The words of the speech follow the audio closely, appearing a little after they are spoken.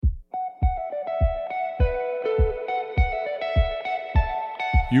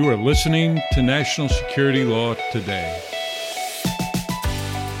You are listening to National Security Law Today.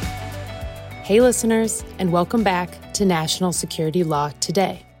 Hey listeners, and welcome back to National Security Law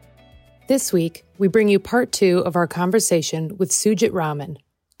Today. This week, we bring you part 2 of our conversation with Sujit Raman,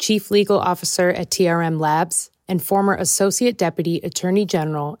 Chief Legal Officer at TRM Labs and former Associate Deputy Attorney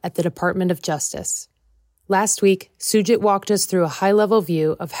General at the Department of Justice. Last week, Sujit walked us through a high-level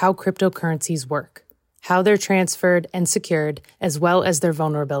view of how cryptocurrencies work, how they're transferred and secured, as well as their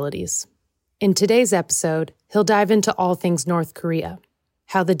vulnerabilities. In today's episode, he'll dive into all things North Korea,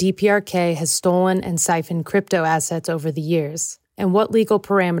 how the DPRK has stolen and siphoned crypto assets over the years, and what legal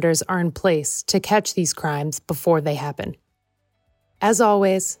parameters are in place to catch these crimes before they happen. As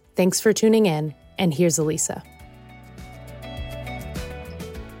always, thanks for tuning in, and here's Elisa.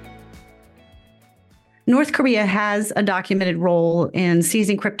 North Korea has a documented role in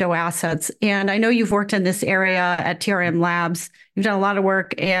seizing crypto assets. And I know you've worked in this area at TRM Labs. You've done a lot of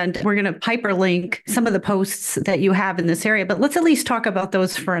work, and we're going to hyperlink some of the posts that you have in this area. But let's at least talk about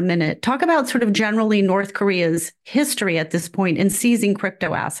those for a minute. Talk about sort of generally North Korea's history at this point in seizing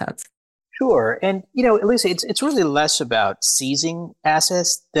crypto assets. Sure. And, Elisa, it's really less about seizing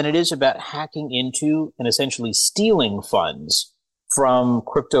assets than it is about hacking into and essentially stealing funds from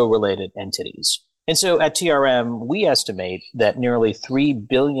crypto-related entities. And so at TRM, we estimate that nearly $3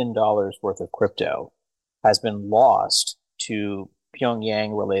 billion worth of crypto has been lost to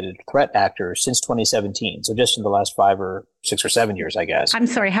Pyongyang-related threat actors since 2017. So just in the last 5 or 6 or 7 years, I guess. I'm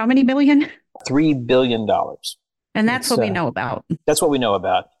sorry, how many billion? $3 billion. And that's what we know about. That's what we know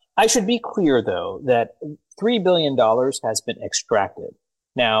about. I should be clear, though, that $3 billion has been extracted.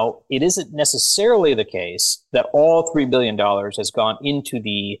 Now, it isn't necessarily the case that all $3 billion has gone into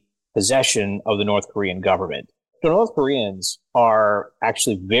the possession of the North Korean government. The North Koreans are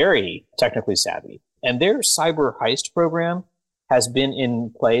actually very technically savvy, and their cyber heist program has been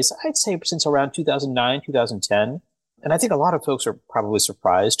in place, I'd say, since around 2009, 2010. And I think a lot of folks are probably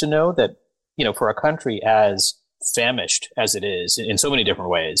surprised to know that, for a country as famished as it is in so many different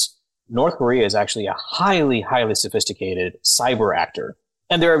ways, North Korea is actually a highly, highly sophisticated cyber actor.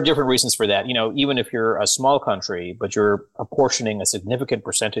 And there are different reasons for that. Even if you're a small country, but you're apportioning a significant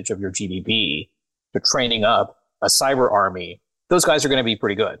percentage of your GDP to training up a cyber army, those guys are going to be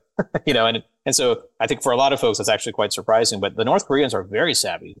pretty good, and so I think for a lot of folks, that's actually quite surprising. But the North Koreans are very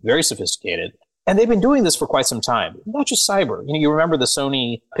savvy, very sophisticated, and they've been doing this for quite some time, not just cyber. You remember the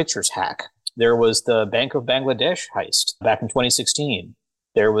Sony Pictures hack. There was the Bank of Bangladesh heist back in 2016.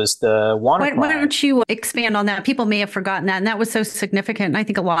 There was the WannaCry. Why don't you expand on that? People may have forgotten that, and that was so significant. And I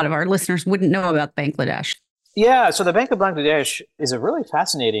think a lot of our listeners wouldn't know about Bangladesh. Yeah, so the Bank of Bangladesh is a really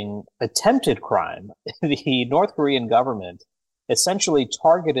fascinating attempted crime. The North Korean government essentially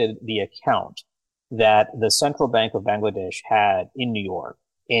targeted the account that the Central Bank of Bangladesh had in New York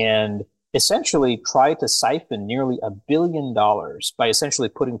and essentially tried to siphon nearly $1 billion by essentially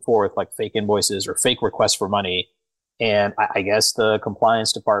putting forth like fake invoices or fake requests for money. And I guess the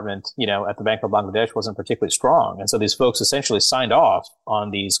compliance department, at the Bank of Bangladesh wasn't particularly strong. And so these folks essentially signed off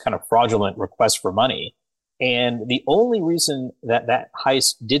on these kind of fraudulent requests for money. And the only reason that that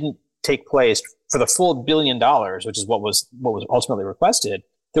heist didn't take place for the full $1 billion, which is what was ultimately requested,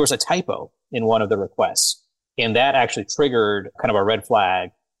 there was a typo in one of the requests. And that actually triggered kind of a red flag.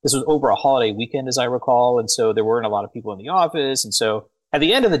 This was over a holiday weekend, as I recall. And so there weren't a lot of people in the office. And so at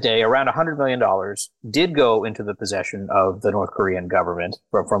the end of the day, around $100 million did go into the possession of the North Korean government,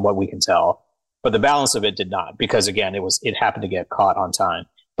 from what we can tell. But the balance of it did not, because again, it happened to get caught on time.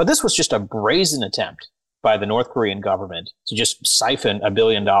 But this was just a brazen attempt by the North Korean government to just siphon $1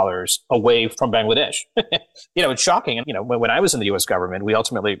 billion away from Bangladesh. It's shocking. And, when I was in the U.S. government, we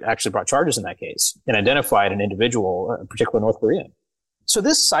ultimately actually brought charges in that case and identified an individual, a particular North Korean. So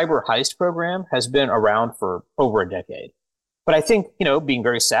this cyber heist program has been around for over a decade. But I think, being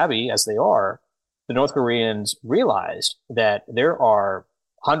very savvy as they are, the North Koreans realized that there are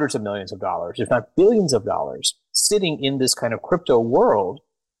hundreds of millions of dollars, if not billions of dollars, sitting in this kind of crypto world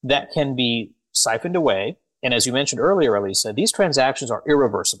that can be siphoned away. And as you mentioned earlier, Elisa, these transactions are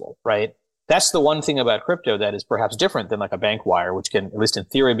irreversible, right? That's the one thing about crypto that is perhaps different than like a bank wire, which can, at least in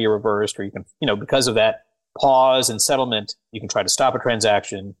theory, be reversed, or you can, because of that pause and settlement, you can try to stop a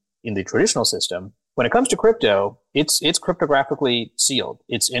transaction in the traditional system. When it comes to crypto, it's cryptographically sealed.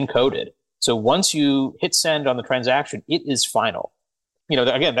 It's encoded. So once you hit send on the transaction, it is final.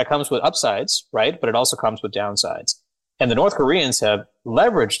 Again, that comes with upsides, right? But it also comes with downsides. And the North Koreans have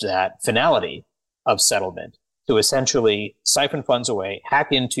leveraged that finality of settlement to essentially siphon funds away,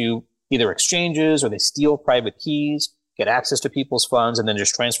 hack into either exchanges, or they steal private keys, get access to people's funds, and then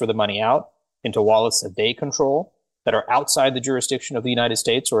just transfer the money out into wallets that they control. that are outside the jurisdiction of the United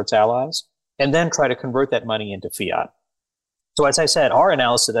States or its allies, and then try to convert that money into fiat. So as I said, our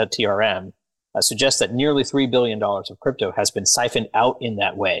analysis at TRM suggests that nearly $3 billion of crypto has been siphoned out in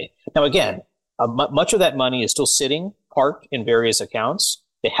that way. Now, again, much of that money is still sitting parked in various accounts.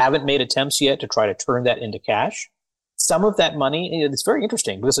 They haven't made attempts yet to try to turn that into cash. Some of that money, it's very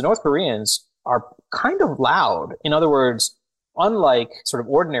interesting because the North Koreans are kind of loud. In other words, unlike sort of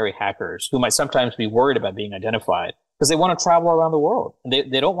ordinary hackers who might sometimes be worried about being identified because they want to travel around the world. And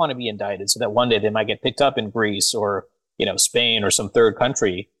they don't want to be indicted so that one day they might get picked up in Greece or, Spain or some third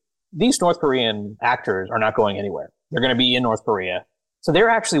country. These North Korean actors are not going anywhere. They're going to be in North Korea. So they're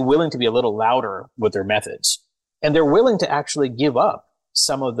actually willing to be a little louder with their methods. And they're willing to actually give up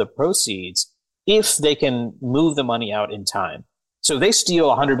some of the proceeds if they can move the money out in time. So if they steal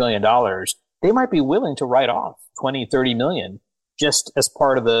 $100 million, they might be willing to write off 20, 30 million just as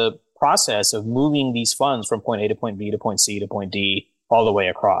part of the process of moving these funds from point A to point B to point C to point D all the way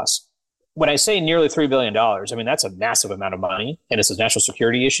across. When I say nearly $3 billion, I mean, that's a massive amount of money and it's a national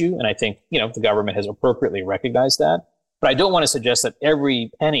security issue. And I think, the government has appropriately recognized that. But I don't want to suggest that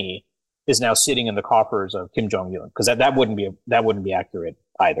every penny is now sitting in the coffers of Kim Jong-un, because that wouldn't be accurate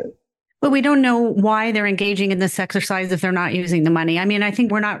either. But we don't know why they're engaging in this exercise if they're not using the money. I mean, I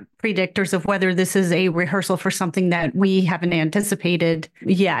think we're not predictors of whether this is a rehearsal for something that we haven't anticipated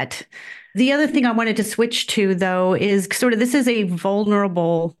yet. The other thing I wanted to switch to, though, is sort of this is a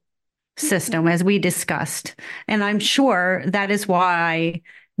vulnerable system, as we discussed. And I'm sure that is why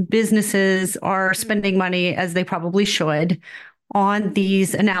businesses are spending money, as they probably should, on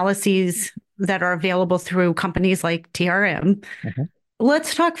these analyses that are available through companies like TRM. Mm-hmm.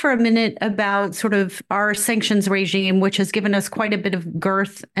 Let's talk for a minute about sort of our sanctions regime, which has given us quite a bit of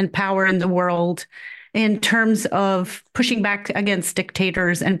girth and power in the world in terms of pushing back against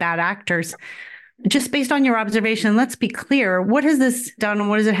dictators and bad actors. Just based on your observation, let's be clear, what has this done and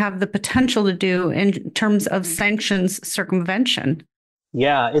what does it have the potential to do in terms of sanctions circumvention?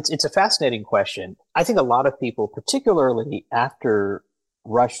 Yeah, it's a fascinating question. I think a lot of people, particularly after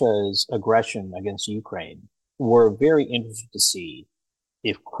Russia's aggression against Ukraine, were very interested to see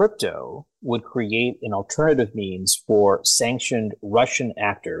if crypto would create an alternative means for sanctioned Russian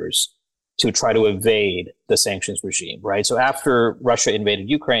actors to try to evade the sanctions regime, right? So after Russia invaded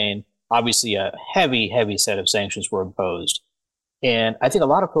Ukraine, obviously a heavy, heavy set of sanctions were imposed. And I think a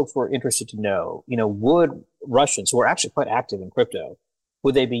lot of folks were interested to know, would Russians who are actually quite active in crypto,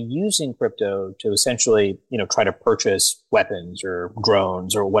 would they be using crypto to essentially, try to purchase weapons or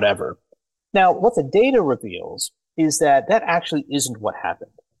drones or whatever? Now, what the data reveals is that actually isn't what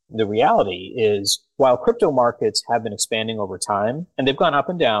happened. The reality is, while crypto markets have been expanding over time, and they've gone up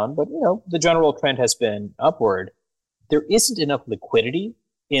and down, but, the general trend has been upward, there isn't enough liquidity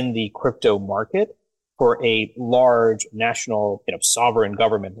in the crypto market for a large national, sovereign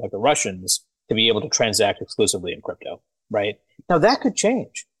government like the Russians to be able to transact exclusively in crypto, right? Now that could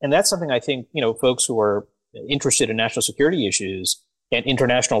change. And that's something I think, folks who are interested in national security issues and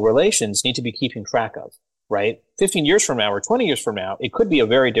international relations need to be keeping track of, right? 15 years from now or 20 years from now, it could be a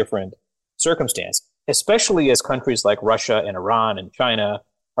very different circumstance, especially as countries like Russia and Iran and China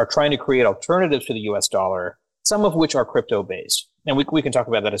are trying to create alternatives to the US dollar, some of which are crypto based. And we can talk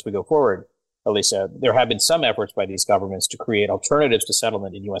about that as we go forward, Elisa. There have been some efforts by these governments to create alternatives to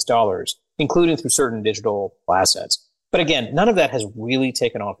settlement in US dollars, including through certain digital assets. But again, none of that has really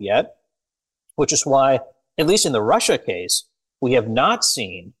taken off yet, which is why, at least in the Russia case, we have not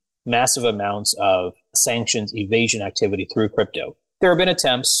seen massive amounts of sanctions evasion activity through crypto. There have been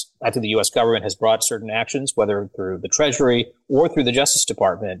attempts. I think the US government has brought certain actions, whether through the Treasury or through the Justice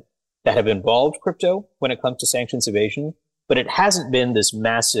Department, that have involved crypto when it comes to sanctions evasion. But it hasn't been this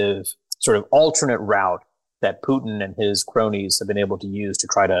massive sort of alternate route that Putin and his cronies have been able to use to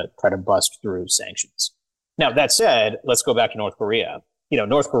try to bust through sanctions. Now, that said, let's go back to North Korea.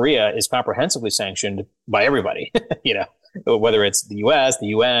 North Korea is comprehensively sanctioned by everybody, whether it's the US, the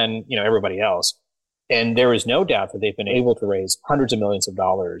UN, everybody else. And there is no doubt that they've been able to raise hundreds of millions of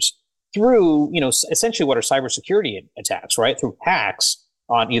dollars through, essentially what are cybersecurity attacks, right? Through hacks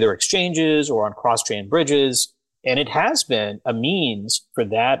on either exchanges or on cross-chain bridges. And it has been a means for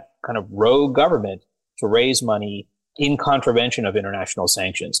that kind of rogue government to raise money in contravention of international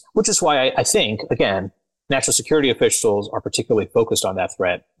sanctions, which is why I think, again, national security officials are particularly focused on that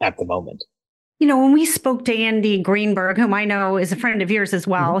threat at the moment. When we spoke to Andy Greenberg, whom I know is a friend of yours as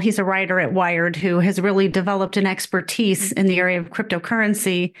well, he's a writer at Wired who has really developed an expertise in the area of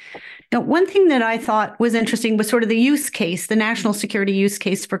cryptocurrency. Now, one thing that I thought was interesting was sort of the use case, the national security use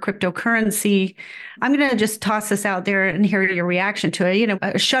case for cryptocurrency. I'm going to just toss this out there and hear your reaction to it.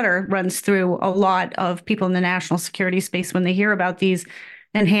 A shudder runs through a lot of people in the national security space when they hear about these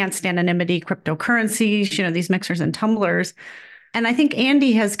enhanced anonymity cryptocurrencies, these mixers and tumblers. And I think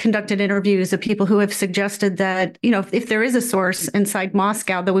Andy has conducted interviews of people who have suggested that, if there is a source inside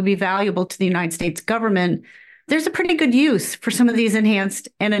Moscow that would be valuable to the United States government, there's a pretty good use for some of these enhanced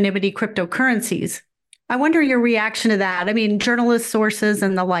anonymity cryptocurrencies. I wonder your reaction to that. I mean, journalist sources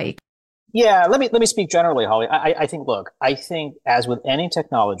and the like. Yeah, let me speak generally, Holly. I think as with any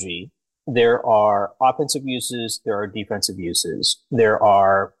technology, there are offensive uses, there are defensive uses. There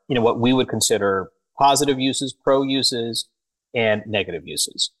are, what we would consider positive uses, pro uses, and negative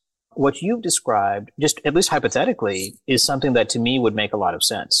uses. What you've described, just at least hypothetically, is something that to me would make a lot of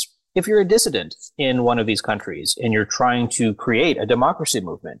sense. If you're a dissident in one of these countries and you're trying to create a democracy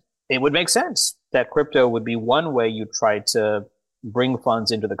movement, it would make sense that crypto would be one way you try to bring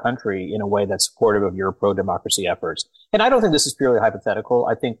funds into the country in a way that's supportive of your pro-democracy efforts. And I don't think this is purely hypothetical.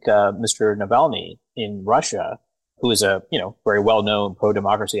 I think Mr. Navalny in Russia, who is a very well-known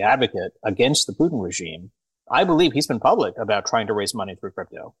pro-democracy advocate against the Putin regime, I believe he's been public about trying to raise money through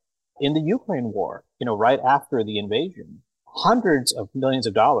crypto. In the Ukraine war, right after the invasion, hundreds of millions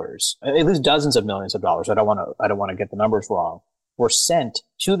of dollars, at least dozens of millions of dollars, I don't want to get the numbers wrong, were sent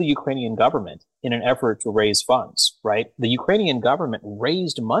to the Ukrainian government in an effort to raise funds, right? The Ukrainian government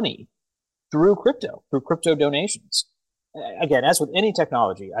raised money through crypto donations. Again, as with any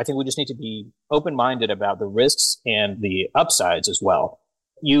technology, I think we just need to be open-minded about the risks and the upsides as well.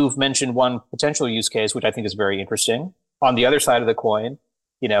 You've mentioned one potential use case, which I think is very interesting. On the other side of the coin,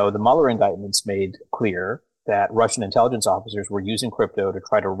 the Mueller indictments made clear that Russian intelligence officers were using crypto to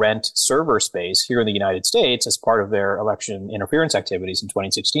try to rent server space here in the United States as part of their election interference activities in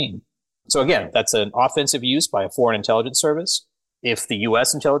 2016. So again, that's an offensive use by a foreign intelligence service. If the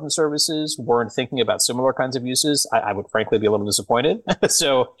U.S. intelligence services weren't thinking about similar kinds of uses, I would frankly be a little disappointed.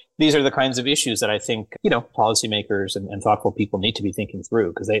 So these are the kinds of issues that I think, policymakers and thoughtful people need to be thinking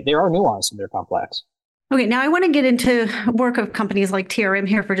through because they are nuanced and they're complex. Okay, now I want to get into work of companies like TRM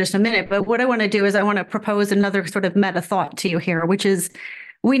here for just a minute, but what I want to do is I want to propose another sort of meta thought to you here, which is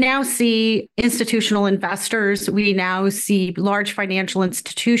we now see institutional investors, we now see large financial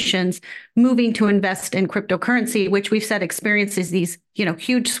institutions moving to invest in cryptocurrency, which we've said experiences these,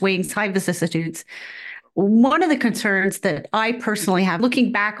 huge swings, high vicissitudes. One of the concerns that I personally have,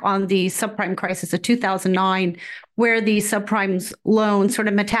 looking back on the subprime crisis of 2009, where the subprime loan sort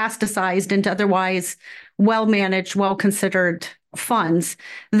of metastasized into otherwise well-managed, well-considered funds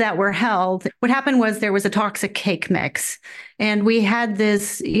that were held, what happened was there was a toxic cake mix. And we had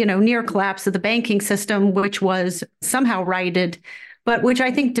this, near collapse of the banking system, which was somehow righted, but which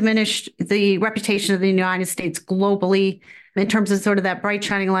I think diminished the reputation of the United States globally in terms of sort of that bright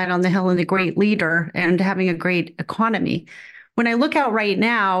shining light on the hill and the great leader and having a great economy. When I look out right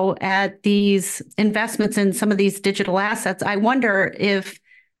now at these investments in some of these digital assets, I wonder if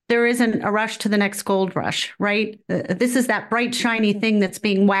there isn't a rush to the next gold rush, right? This is that bright, shiny thing that's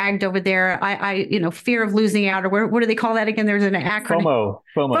being wagged over there. I fear of losing out, or what do they call that again? There's an acronym.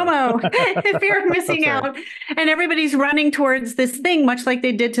 FOMO. Fear of missing out. And everybody's running towards this thing, much like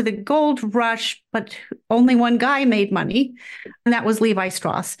they did to the gold rush, but only one guy made money, and that was Levi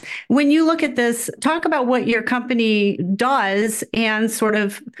Strauss. When you look at this, talk about what your company does and sort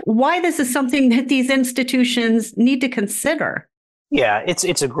of why this is something that these institutions need to consider. Yeah,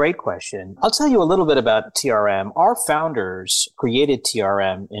 it's a great question. I'll tell you a little bit about TRM. Our founders created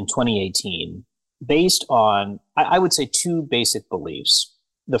TRM in 2018 based on, I would say, two basic beliefs.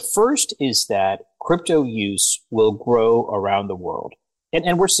 The first is that crypto use will grow around the world.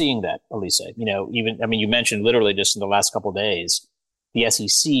 And we're seeing that, Elisa. You mentioned literally just in the last couple of days, the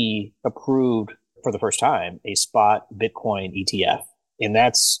SEC approved for the first time a spot Bitcoin ETF. And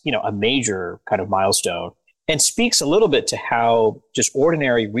that's, a major kind of milestone. And speaks a little bit to how just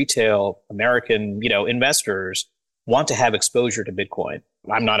ordinary retail American, investors want to have exposure to Bitcoin.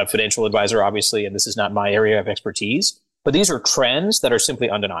 I'm not a financial advisor, obviously, and this is not my area of expertise, but these are trends that are simply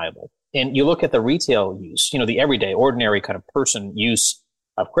undeniable. And you look at the retail use, the everyday, ordinary kind of person use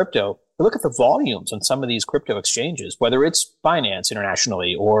of crypto. You look at the volumes on some of these crypto exchanges, whether it's Binance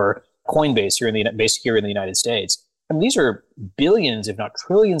internationally or Coinbase here in the United States. I mean, these are billions, if not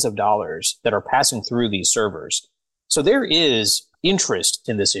trillions of dollars that are passing through these servers. So there is interest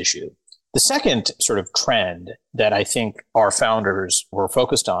in this issue. The second sort of trend that I think our founders were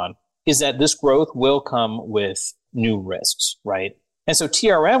focused on is that this growth will come with new risks, right? And so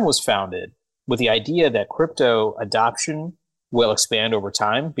TRM was founded with the idea that crypto adoption will expand over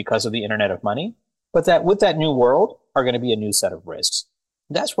time because of the Internet of Money, but that with that new world are going to be a new set of risks.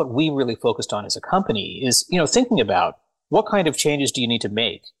 That's what we really focused on as a company is, thinking about what kind of changes do you need to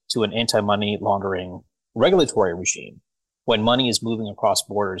make to an anti-money laundering regulatory regime when money is moving across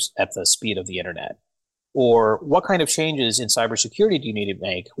borders at the speed of the internet? Or what kind of changes in cybersecurity do you need to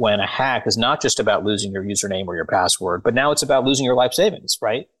make when a hack is not just about losing your username or your password, but now it's about losing your life savings,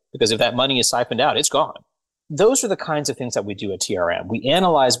 right? Because if that money is siphoned out, it's gone. Those are the kinds of things that we do at TRM. We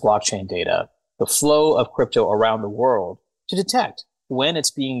analyze blockchain data, the flow of crypto around the world, to detect when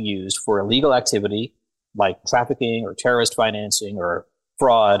it's being used for illegal activity like trafficking or terrorist financing or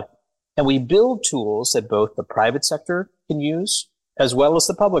fraud. And we build tools that both the private sector can use as well as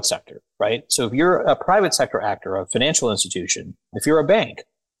the public sector, right? So if you're a private sector actor, a financial institution, if you're a bank,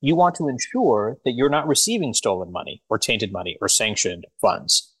 you want to ensure that you're not receiving stolen money or tainted money or sanctioned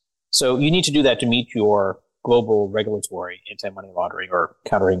funds. So you need to do that to meet your global regulatory anti-money laundering or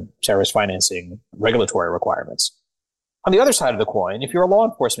countering terrorist financing regulatory requirements. On the other side of the coin, if you're a law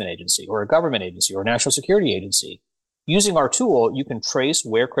enforcement agency or a government agency or a national security agency, using our tool, you can trace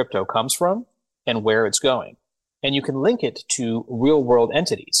where crypto comes from and where it's going. And you can link it to real world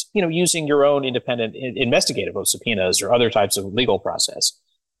entities, using your own independent investigative of subpoenas or other types of legal process.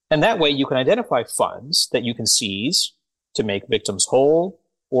 And that way you can identify funds that you can seize to make victims whole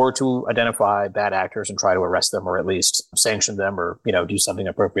or to identify bad actors and try to arrest them or at least sanction them or, do something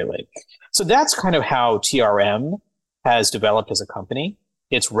appropriately. So that's kind of how TRM has developed as a company.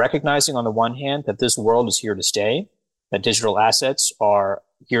 It's recognizing on the one hand that this world is here to stay, that digital assets are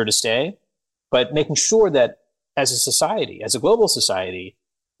here to stay, but making sure that as a society, as a global society,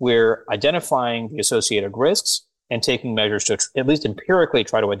 we're identifying the associated risks and taking measures to at least empirically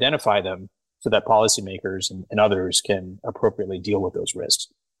try to identify them so that policymakers and others can appropriately deal with those risks.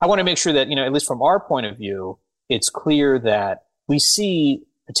 I want to make sure that, at least from our point of view, it's clear that we see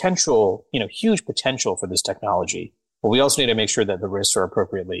potential, huge potential for this technology, but we also need to make sure that the risks are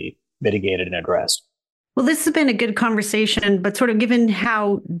appropriately mitigated and addressed. Well, this has been a good conversation, but sort of given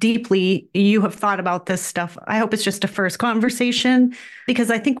how deeply you have thought about this stuff, I hope it's just a first conversation, because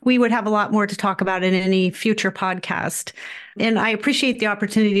I think we would have a lot more to talk about in any future podcast. And I appreciate the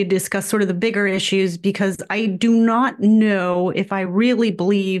opportunity to discuss sort of the bigger issues, because I do not know if I really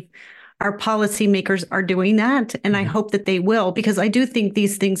believe our policymakers are doing that. And I hope that they will, because I do think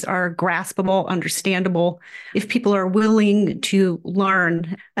these things are graspable, understandable, if people are willing to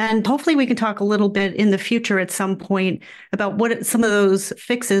learn. And hopefully we can talk a little bit in the future at some point about what some of those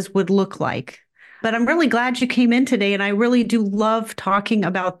fixes would look like. But I'm really glad you came in today. And I really do love talking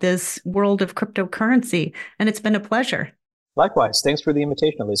about this world of cryptocurrency. And it's been a pleasure. Likewise. Thanks for the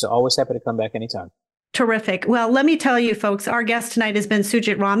invitation, Lisa. Always happy to come back anytime. Terrific. Well, let me tell you, folks, our guest tonight has been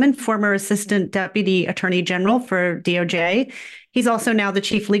Sujit Raman, former Assistant Deputy Attorney General for DOJ. He's also now the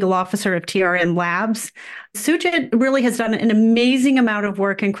Chief Legal Officer of TRM Labs. Sujit really has done an amazing amount of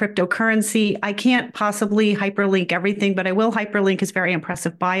work in cryptocurrency. I can't possibly hyperlink everything, but I will hyperlink his very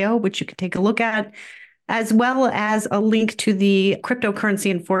impressive bio, which you can take a look at, as well as a link to the cryptocurrency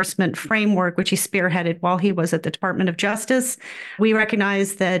enforcement framework, which he spearheaded while he was at the Department of Justice. We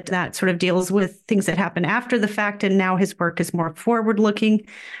recognize that that sort of deals with things that happen after the fact, and now his work is more forward-looking.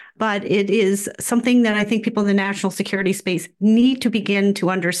 But it is something that I think people in the national security space need to begin to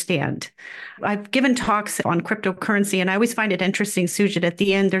understand. I've given talks on cryptocurrency, and I always find it interesting, Sujit, at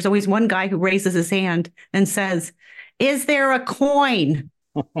the end, there's always one guy who raises his hand and says, "Is there a coin?"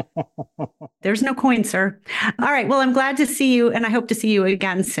 There's no coin, sir. All right. Well, I'm glad to see you, and I hope to see you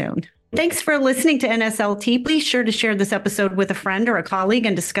again soon. Thanks for listening to NSLT. Please sure to share this episode with a friend or a colleague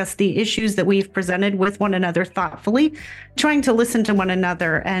and discuss the issues that we've presented with one another thoughtfully, trying to listen to one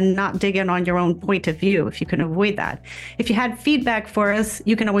another and not dig in on your own point of view if you can avoid that. If you had feedback for us,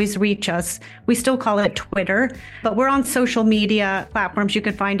 you can always reach us. We still call it Twitter, but we're on social media platforms. You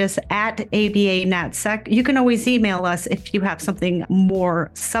can find us at ABA-NatSec. You can always email us if you have something more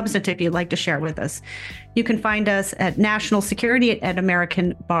substantive you'd like to share with us. You can find us at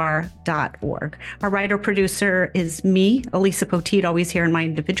nationalsecurity@americanbar.org. Our writer-producer is me, Elisa Poteet, always here in my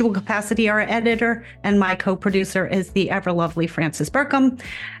individual capacity, our editor, and my co-producer is the ever-lovely Frances Burkham.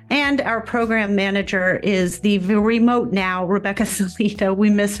 And our program manager is the remote now, Rebecca Salito. We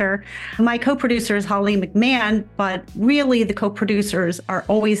miss her. My co-producer is Holly McMahon, but really the co-producers are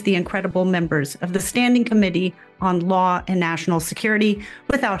always the incredible members of the Standing Committee on Law and National Security,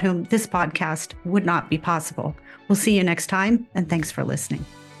 without whom this podcast would not be possible. We'll see you next time, and thanks for listening.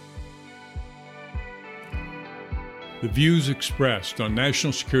 The views expressed on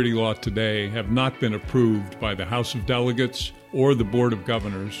National Security Law Today have not been approved by the House of Delegates or the Board of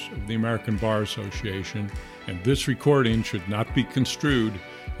Governors of the American Bar Association, and this recording should not be construed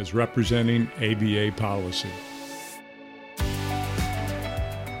as representing ABA policy.